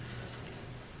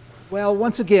Well,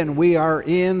 once again, we are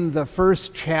in the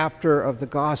first chapter of the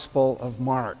Gospel of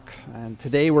Mark. And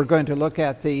today we're going to look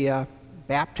at the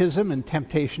baptism and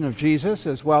temptation of Jesus,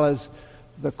 as well as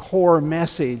the core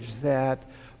message that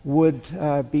would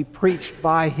be preached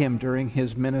by him during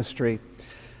his ministry.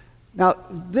 Now,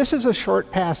 this is a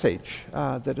short passage.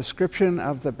 The description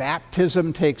of the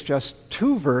baptism takes just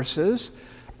 2 verses.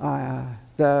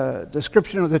 The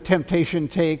description of the temptation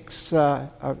takes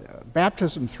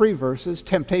baptism 3 verses,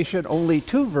 temptation only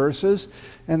 2 verses,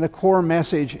 and the core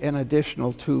message an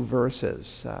additional 2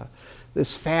 verses.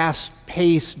 This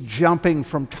fast-paced jumping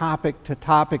from topic to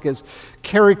topic is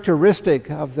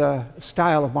characteristic of the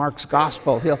style of Mark's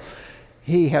gospel.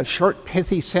 He has short,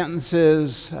 pithy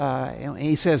sentences, and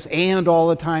he says "and" all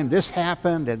the time. This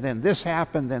happened, and then this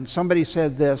happened, then somebody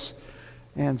said this.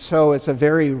 And so it's a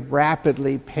very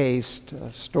rapidly paced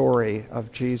story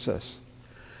of Jesus.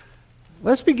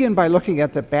 Let's begin by looking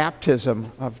at the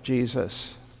baptism of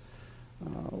Jesus.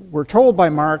 We're told by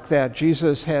Mark that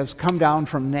Jesus has come down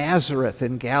from Nazareth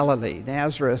in Galilee.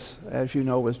 Nazareth, as you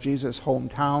know, was Jesus'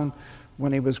 hometown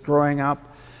when he was growing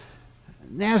up.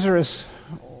 Nazareth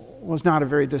was not a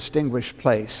very distinguished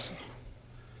place.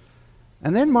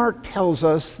 And then Mark tells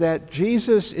us that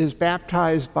Jesus is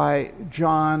baptized by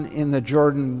John in the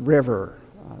Jordan River.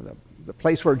 The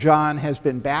place where John has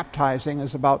been baptizing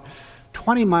is about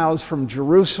 20 miles from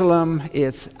Jerusalem.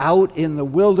 It's out in the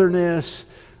wilderness.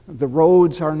 The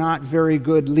roads are not very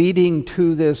good leading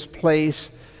to this place.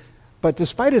 But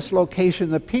despite its location,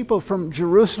 the people from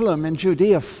Jerusalem and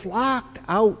Judea flocked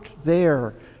out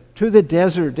there to the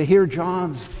desert to hear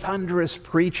John's thunderous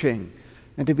preaching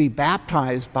and to be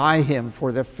baptized by him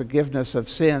for the forgiveness of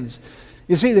sins.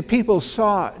 You see, the people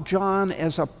saw John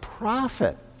as a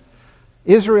prophet.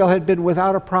 Israel had been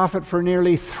without a prophet for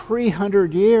nearly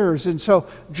 300 years, and so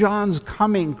John's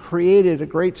coming created a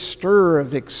great stir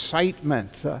of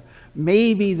excitement.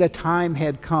 Maybe the time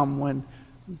had come when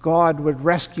God would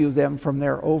rescue them from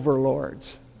their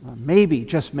overlords. Maybe,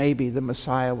 just maybe, the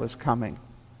Messiah was coming.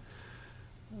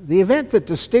 The event that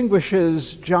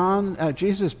distinguishes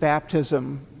Jesus'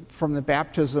 baptism from the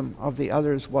baptism of the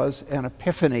others was an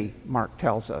epiphany, Mark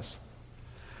tells us.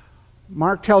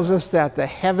 Mark tells us that the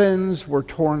heavens were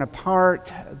torn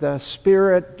apart, the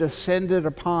Spirit descended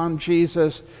upon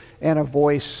Jesus, and a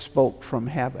voice spoke from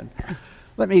heaven.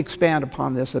 Let me expand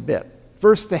upon this a bit.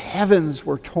 First, the heavens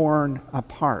were torn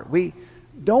apart. We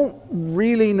don't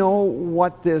really know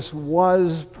what this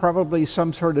was, probably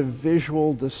some sort of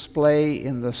visual display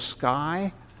in the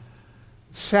sky.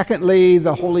 Secondly,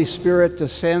 the Holy Spirit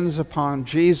descends upon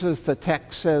Jesus. The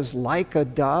text says, like a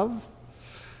dove.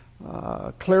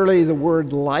 Clearly, the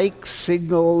word like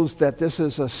signals that this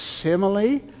is a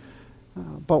simile,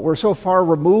 but we're so far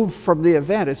removed from the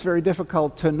event, it's very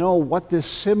difficult to know what this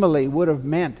simile would have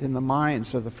meant in the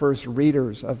minds of the first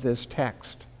readers of this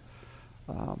text.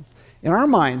 In our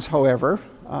minds, however,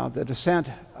 the descent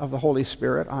of the Holy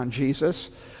Spirit on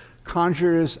Jesus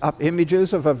conjures up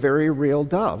images of a very real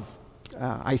dove.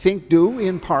 I think due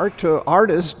in part to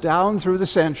artists down through the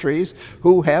centuries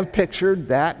who have pictured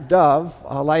that dove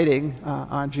alighting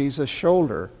on Jesus'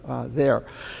 shoulder there.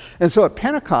 And so at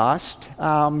Pentecost,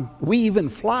 we even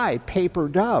fly paper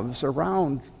doves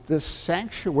around this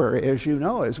sanctuary, as you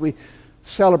know, as we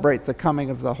celebrate the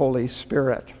coming of the Holy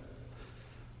Spirit.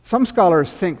 Some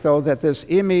scholars think, though, that this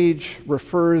image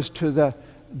refers to the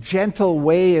gentle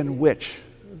way in which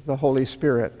the Holy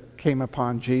Spirit came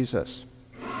upon Jesus.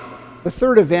 The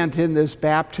third event in this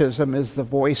baptism is the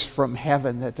voice from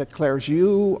heaven that declares,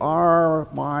 "You are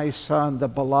my Son, the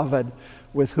beloved,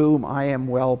 with whom I am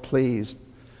well pleased."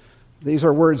 These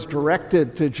are words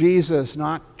directed to Jesus,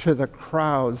 not to the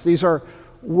crowds. These are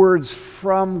words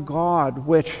from God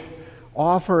which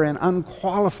offer an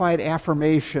unqualified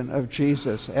affirmation of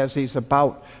Jesus as he's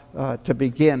about to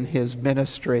begin his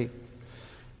ministry.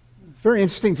 Very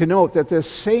interesting to note that this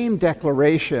same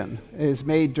declaration is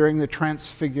made during the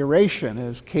Transfiguration,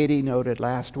 as Katie noted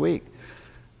last week.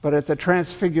 But at the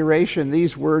Transfiguration,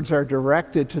 these words are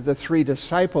directed to the 3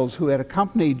 disciples who had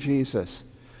accompanied Jesus.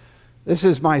 "This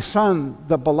is my Son,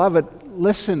 the beloved,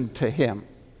 listen to him,"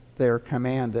 they are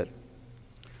commanded.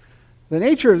 The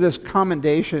nature of this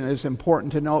commendation is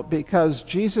important to note because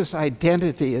Jesus'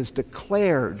 identity is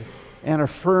declared and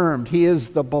affirmed. He is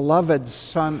the beloved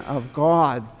Son of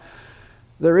God.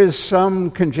 There is some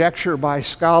conjecture by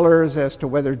scholars as to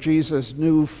whether Jesus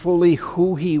knew fully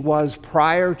who he was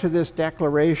prior to this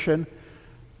declaration,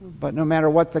 but no matter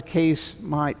what the case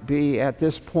might be, at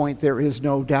this point there is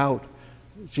no doubt.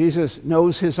 Jesus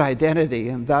knows his identity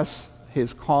and thus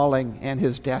his calling and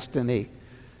his destiny.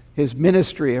 His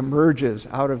ministry emerges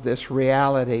out of this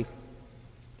reality.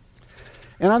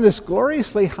 And on this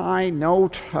gloriously high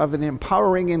note of an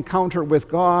empowering encounter with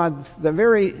God, the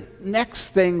very next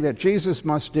thing that Jesus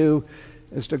must do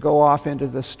is to go off into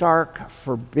the stark,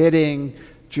 forbidding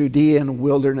Judean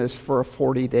wilderness for a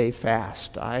 40-day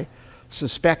fast. I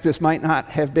suspect this might not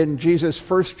have been Jesus'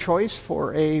 first choice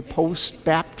for a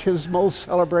post-baptismal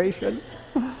celebration.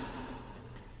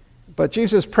 But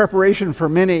Jesus' preparation for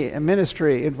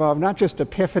ministry involved not just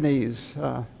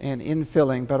epiphanies and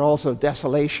infilling, but also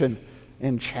desolation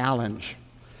and challenge.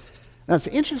 Now, it's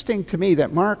interesting to me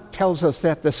that Mark tells us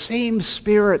that the same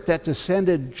Spirit that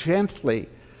descended gently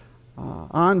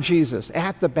on Jesus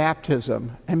at the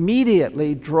baptism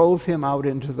immediately drove him out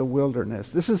into the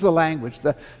wilderness. This is the language.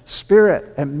 The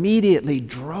Spirit immediately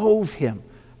drove him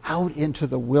out into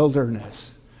the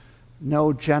wilderness.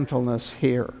 No gentleness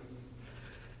here.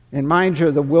 And mind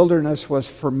you, the wilderness was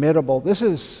formidable. This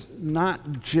is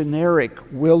not generic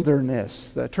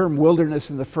wilderness. The term wilderness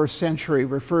in the first century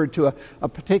referred to a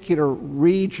particular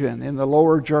region in the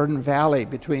lower Jordan Valley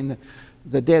between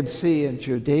the Dead Sea and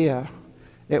Judea.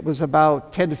 It was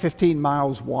about 10 to 15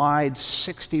 miles wide,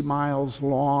 60 miles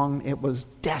long. It was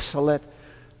desolate,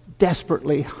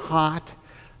 desperately hot,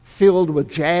 filled with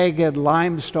jagged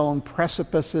limestone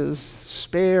precipices,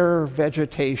 spare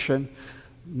vegetation.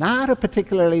 Not a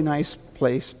particularly nice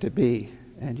place to be,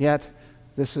 and yet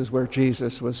this is where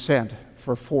Jesus was sent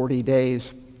for 40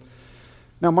 days.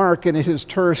 Now, Mark, in his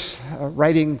terse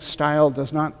writing style,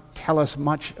 does not tell us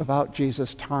much about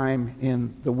Jesus' time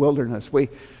in the wilderness. We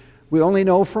only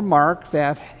know from Mark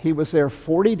that he was there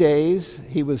 40 days,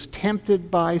 he was tempted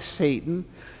by Satan,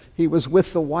 he was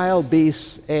with the wild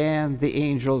beasts, and the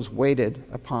angels waited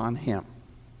upon him.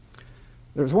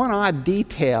 There's one odd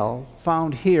detail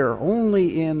found here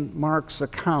only in Mark's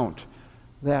account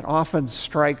that often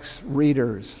strikes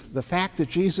readers. The fact that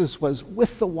Jesus was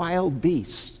with the wild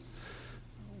beasts.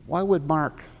 Why would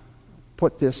Mark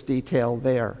put this detail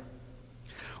there?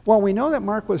 Well, we know that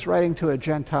Mark was writing to a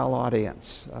Gentile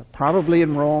audience, probably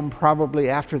in Rome, probably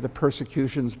after the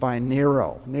persecutions by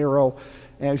Nero. Nero,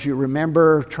 as you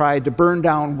remember, tried to burn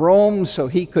down Rome so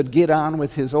he could get on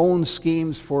with his own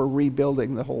schemes for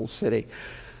rebuilding the whole city.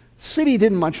 City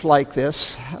didn't much like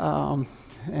this.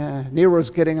 Nero's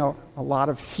getting a lot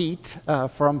of heat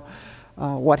from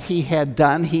what he had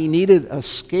done. He needed a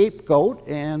scapegoat,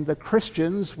 and the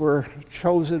Christians were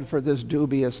chosen for this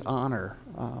dubious honor.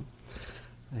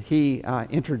 He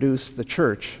introduced the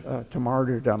church to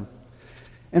martyrdom.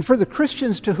 And for the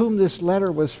Christians to whom this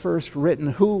letter was first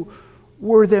written, who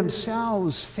were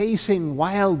themselves facing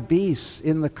wild beasts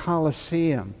in the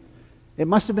Colosseum, it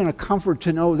must have been a comfort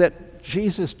to know that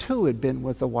Jesus too had been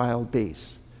with the wild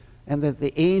beasts, and that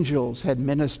the angels had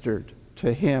ministered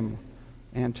to him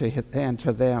and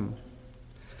to them.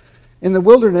 In the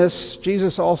wilderness,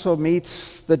 Jesus also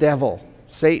meets the devil,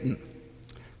 Satan.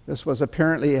 This was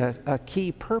apparently a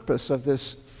key purpose of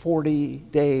this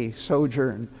 40-day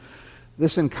sojourn.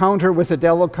 This encounter with the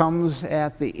devil comes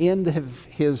at the end of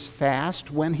his fast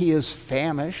when he is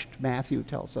famished, Matthew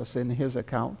tells us in his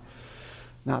account.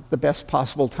 Not the best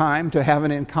possible time to have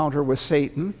an encounter with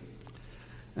Satan.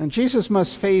 And Jesus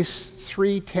must face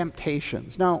 3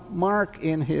 temptations. Now, Mark,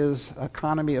 in his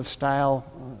economy of style,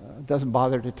 doesn't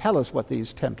bother to tell us what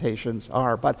these temptations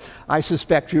are, but I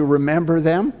suspect you remember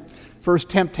them. First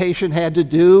temptation had to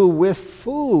do with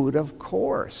food, of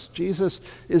course. Jesus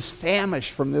is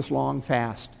famished from this long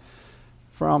fast.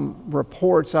 From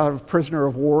reports out of prisoner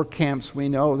of war camps, we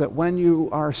know that when you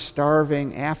are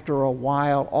starving, after a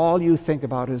while, all you think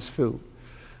about is food.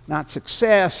 Not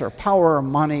success or power or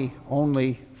money,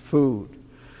 only food.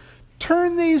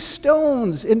 Turn these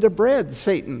stones into bread,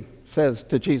 Satan says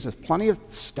to Jesus. Plenty of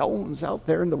stones out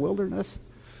there in the wilderness.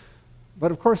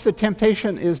 But of course, the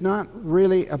temptation is not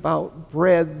really about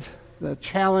bread. The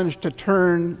challenge to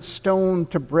turn stone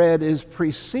to bread is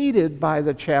preceded by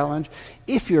the challenge,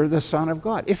 if you're the Son of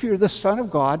God. If you're the Son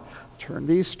of God, turn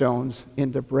these stones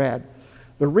into bread.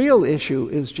 The real issue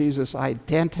is Jesus'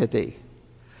 identity.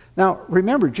 Now,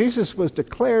 remember, Jesus was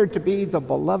declared to be the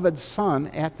beloved Son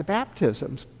at the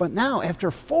baptisms. But now,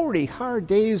 after 40 hard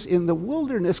days in the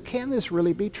wilderness, can this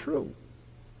really be true?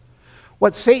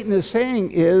 What Satan is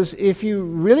saying is, if you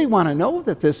really want to know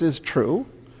that this is true,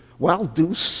 well,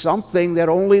 do something that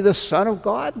only the Son of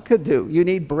God could do. You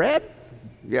need bread?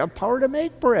 You have power to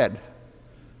make bread.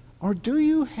 Or do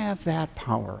you have that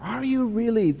power? Are you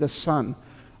really the Son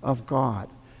of God?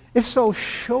 If so,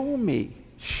 show me.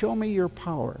 Show me your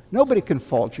power. Nobody can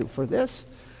fault you for this.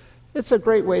 It's a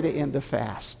great way to end a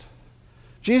fast.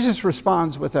 Jesus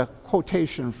responds with a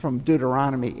quotation from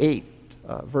Deuteronomy 8,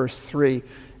 verse 3.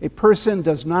 A person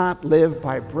does not live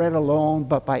by bread alone,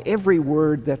 but by every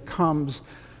word that comes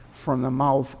from the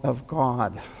mouth of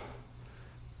God.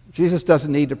 Jesus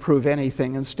doesn't need to prove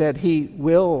anything. Instead, he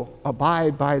will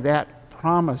abide by that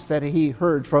promise that he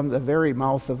heard from the very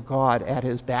mouth of God at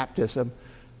his baptism,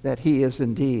 that he is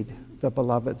indeed the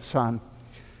beloved Son.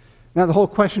 Now, the whole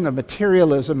question of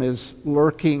materialism is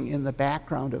lurking in the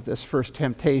background of this first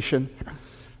temptation.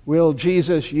 Will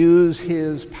Jesus use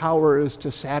his powers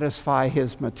to satisfy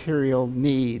his material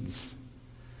needs?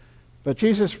 But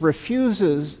Jesus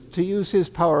refuses to use his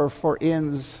power for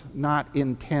ends not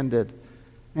intended.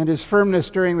 And his firmness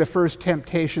during the first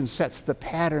temptation sets the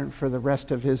pattern for the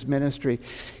rest of his ministry.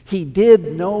 He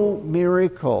did no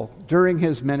miracle during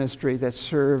his ministry that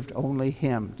served only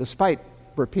him, despite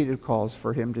repeated calls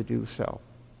for him to do so.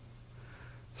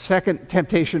 Second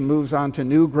temptation moves on to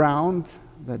new ground.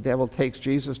 The devil takes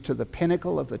Jesus to the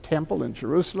pinnacle of the temple in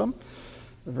Jerusalem,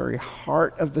 the very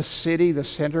heart of the city, the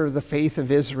center of the faith of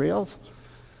Israel.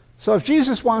 So if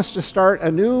Jesus wants to start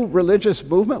a new religious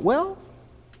movement, well,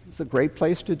 it's a great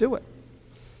place to do it.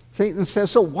 Satan says,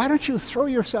 so why don't you throw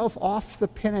yourself off the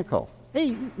pinnacle?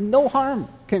 Hey, no harm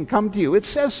can come to you. It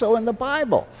says so in the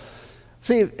Bible.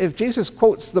 See, if Jesus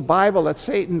quotes the Bible at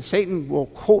Satan, Satan will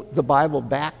quote the Bible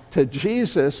back to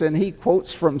Jesus, and he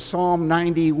quotes from Psalm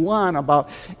 91 about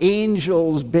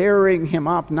angels bearing him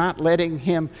up, not letting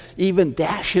him even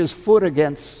dash his foot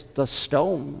against a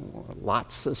stone.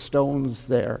 Lots of stones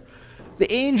there.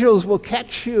 The angels will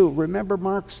catch you. Remember,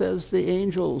 Mark says the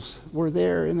angels were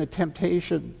there in the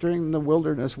temptation during the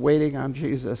wilderness waiting on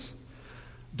Jesus.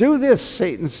 Do this,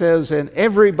 Satan says, and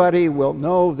everybody will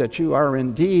know that you are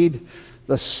indeed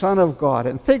the Son of God.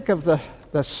 And think of the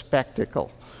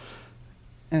spectacle.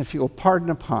 And if you will pardon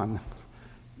a pun,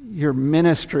 your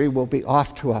ministry will be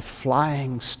off to a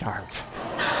flying start.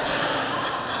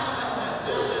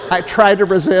 I tried to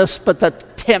resist, but the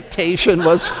temptation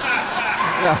was...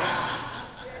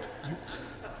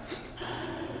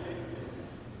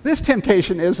 This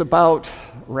temptation is about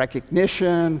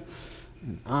recognition,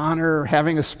 honor,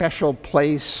 having a special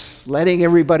place, letting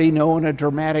everybody know in a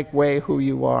dramatic way who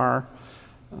you are.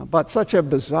 But such a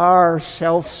bizarre,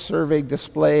 self-serving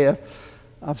display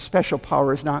of special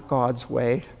power is not God's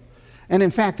way. And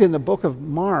in fact, in the book of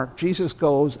Mark, Jesus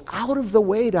goes out of the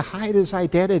way to hide his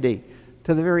identity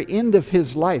to the very end of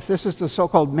his life. This is the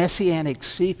so-called messianic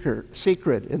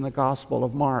secret in the Gospel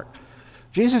of Mark.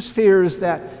 Jesus fears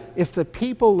that if the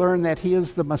people learn that he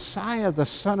is the Messiah, the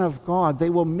Son of God, they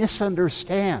will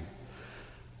misunderstand,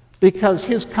 because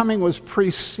his coming was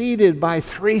preceded by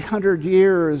 300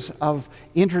 years of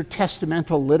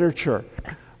intertestamental literature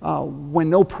when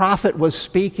no prophet was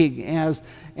speaking,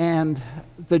 and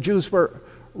the Jews were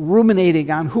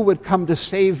ruminating on who would come to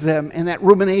save them, and that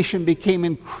rumination became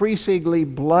increasingly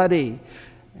bloody.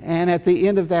 And at the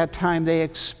end of that time, they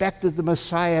expected the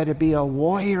Messiah to be a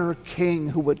warrior king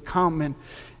who would come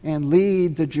and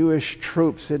lead the Jewish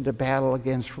troops into battle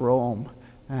against Rome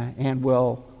and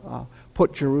will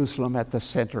put Jerusalem at the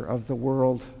center of the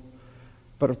world.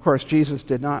 But of course, Jesus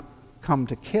did not come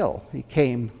to kill. He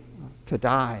came to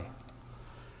die.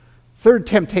 Third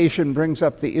temptation brings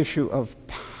up the issue of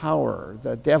power.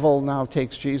 The devil now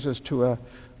takes Jesus to a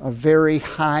very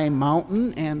high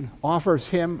mountain and offers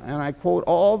him, and I quote,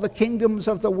 all the kingdoms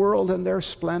of the world and their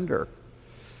splendor.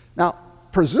 Now,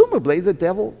 presumably, the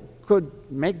devil could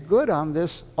make good on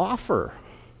this offer,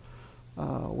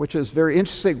 which is very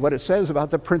interesting what it says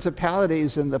about the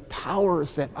principalities and the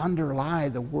powers that underlie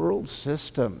the world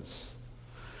systems.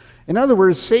 In other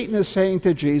words, Satan is saying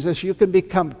to Jesus, you can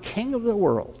become king of the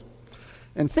world.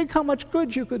 And think how much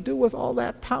good you could do with all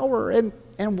that power. And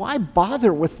why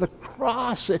bother with the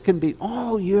cross? It can be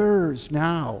all yours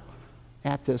now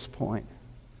at this point.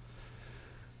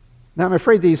 Now, I'm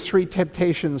afraid these three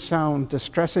temptations sound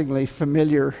distressingly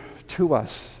familiar to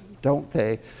us, don't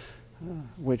they?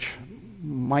 Which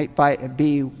might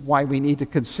be why we need to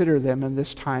consider them in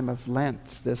this time of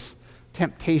Lent, this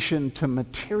temptation to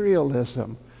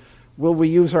materialism. Will we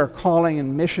use our calling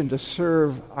and mission to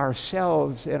serve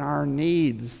ourselves and our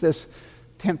needs? This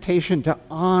temptation to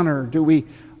honor, do we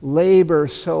labor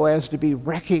so as to be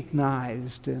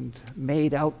recognized and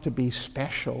made out to be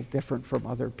special, different from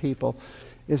other people?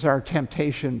 Is our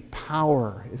temptation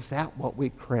power? Is that what we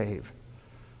crave?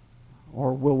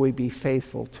 Or will we be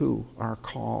faithful to our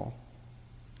call?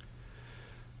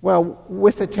 Well,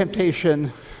 with the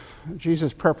temptation,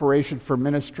 Jesus' preparation for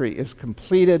ministry is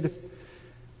completed.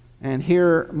 And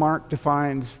here Mark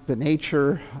defines the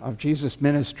nature of Jesus'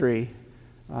 ministry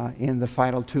in the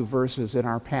final two verses in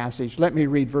our passage. Let me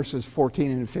read verses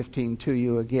 14 and 15 to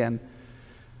you again.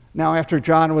 Now, after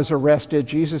John was arrested,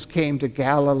 Jesus came to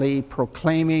Galilee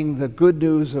proclaiming the good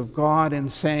news of God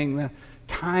and saying, the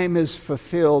time is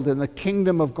fulfilled and the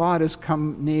kingdom of God has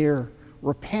come near.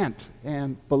 Repent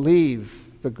and believe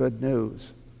the good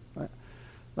news.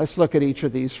 Let's look at each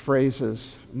of these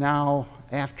phrases. Now,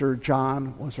 after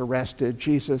John was arrested,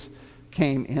 Jesus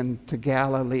came into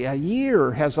Galilee. A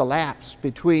year has elapsed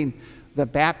between the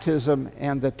baptism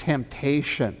and the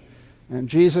temptation. And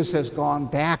Jesus has gone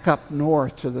back up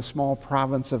north to the small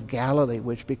province of Galilee,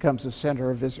 which becomes the center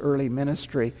of his early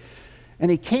ministry. And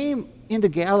he came into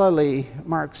Galilee,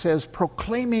 Mark says,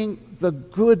 proclaiming the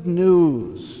good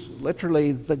news,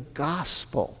 literally the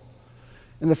gospel.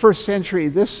 In the first century,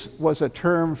 this was a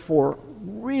term for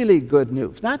really good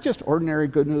news. Not just ordinary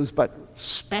good news, but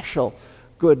special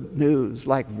good news,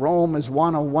 like Rome has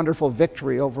won a wonderful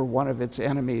victory over one of its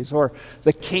enemies, or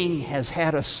the king has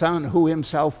had a son who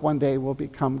himself one day will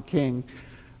become king.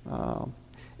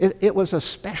 It was a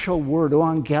special word,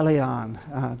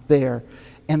 euangelion, there.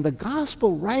 And the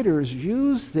gospel writers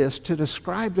used this to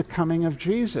describe the coming of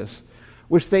Jesus,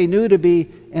 which they knew to be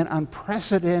an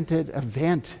unprecedented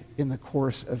event in the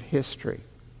course of history.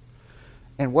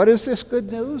 And what is this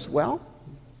good news? Well,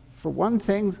 for one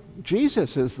thing,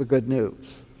 Jesus is the good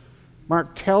news.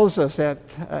 Mark tells us that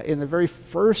in the very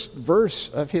first verse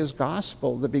of his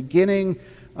gospel, the beginning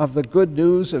of the good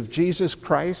news of Jesus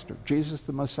Christ, or Jesus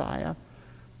the Messiah,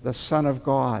 the Son of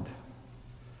God.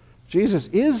 Jesus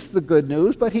is the good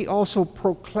news, but he also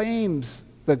proclaims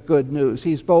the good news.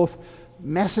 He's both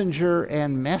messenger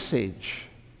and message.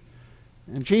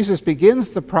 And Jesus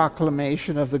begins the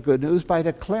proclamation of the good news by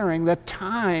declaring that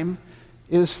time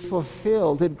is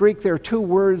fulfilled. In Greek, there are two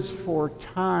words for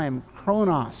time,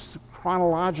 chronos,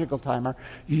 chronological time, our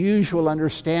usual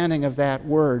understanding of that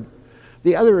word.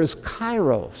 The other is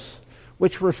kairos,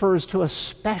 which refers to a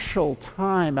special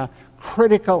time, a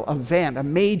critical event, a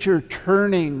major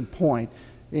turning point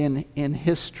in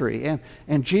history.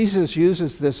 And Jesus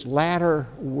uses this latter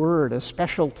word, a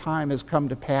special time has come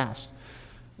to pass.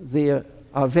 The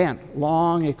event,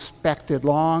 long expected,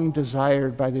 long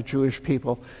desired by the Jewish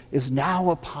people, is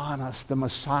now upon us. The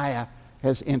Messiah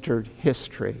has entered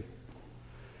history.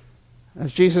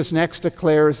 As Jesus next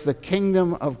declares, the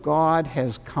kingdom of God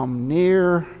has come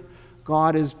near.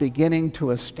 God is beginning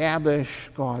to establish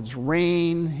God's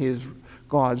reign,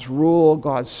 God's rule,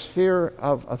 God's sphere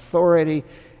of authority,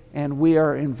 and we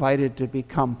are invited to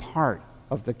become part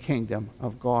of the kingdom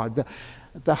of God.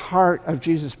 The heart of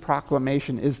Jesus'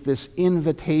 proclamation is this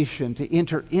invitation to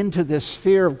enter into this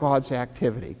sphere of God's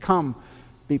activity. Come,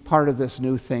 be part of this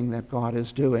new thing that God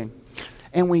is doing.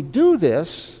 And we do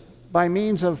this by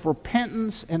means of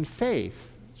repentance and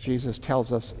faith, Jesus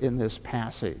tells us in this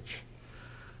passage.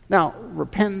 Now,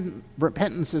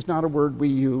 repentance is not a word we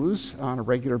use on a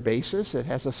regular basis. It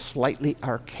has a slightly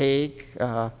archaic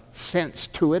sense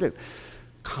to it. It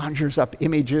conjures up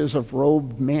images of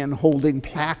robed men holding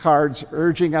placards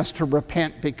urging us to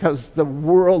repent because the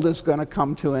world is going to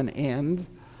come to an end.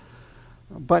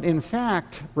 But in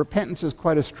fact, repentance is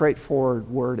quite a straightforward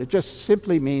word. It just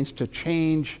simply means to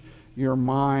change your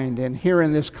mind. And here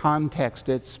in this context,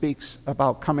 it speaks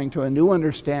about coming to a new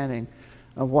understanding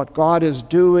of what God is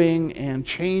doing and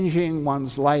changing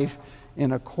one's life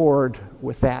in accord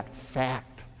with that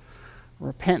fact.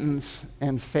 Repentance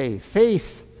and faith.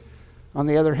 Faith, on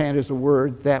the other hand, is a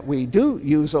word that we do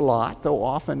use a lot, though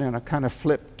often in a kind of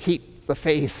flip, keep the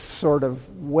faith sort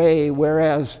of way,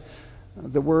 whereas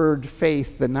the word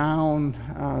faith, the noun,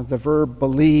 the verb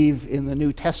believe in the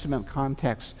New Testament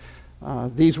context,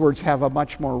 these words have a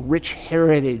much more rich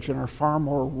heritage and are far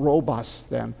more robust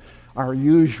than our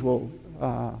usual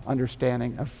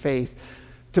understanding of faith.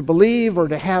 To believe or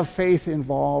to have faith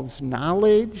involves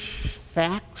knowledge,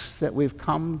 facts that we've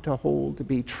come to hold to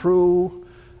be true.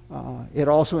 It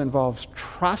also involves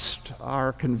trust.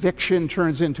 Our conviction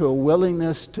turns into a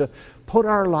willingness to put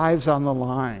our lives on the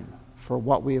line for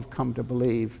what we have come to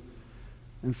believe.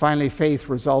 And finally, faith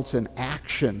results in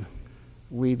action.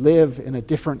 We live in a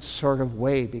different sort of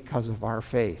way because of our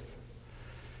faith.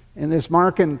 In this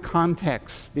Markan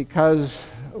context, because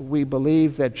we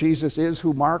believe that Jesus is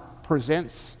who Mark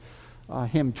presents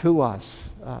him to us,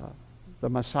 the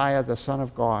Messiah, the Son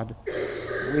of God,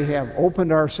 we have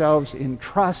opened ourselves in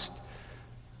trust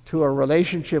to a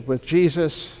relationship with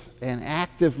Jesus and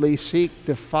actively seek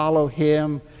to follow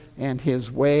him and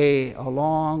his way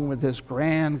along with this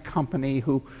grand company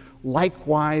who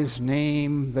likewise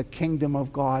name the kingdom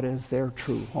of God as their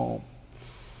true home.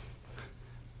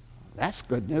 That's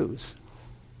good news.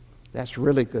 That's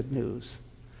really good news.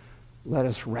 Let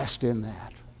us rest in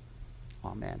that.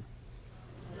 Amen.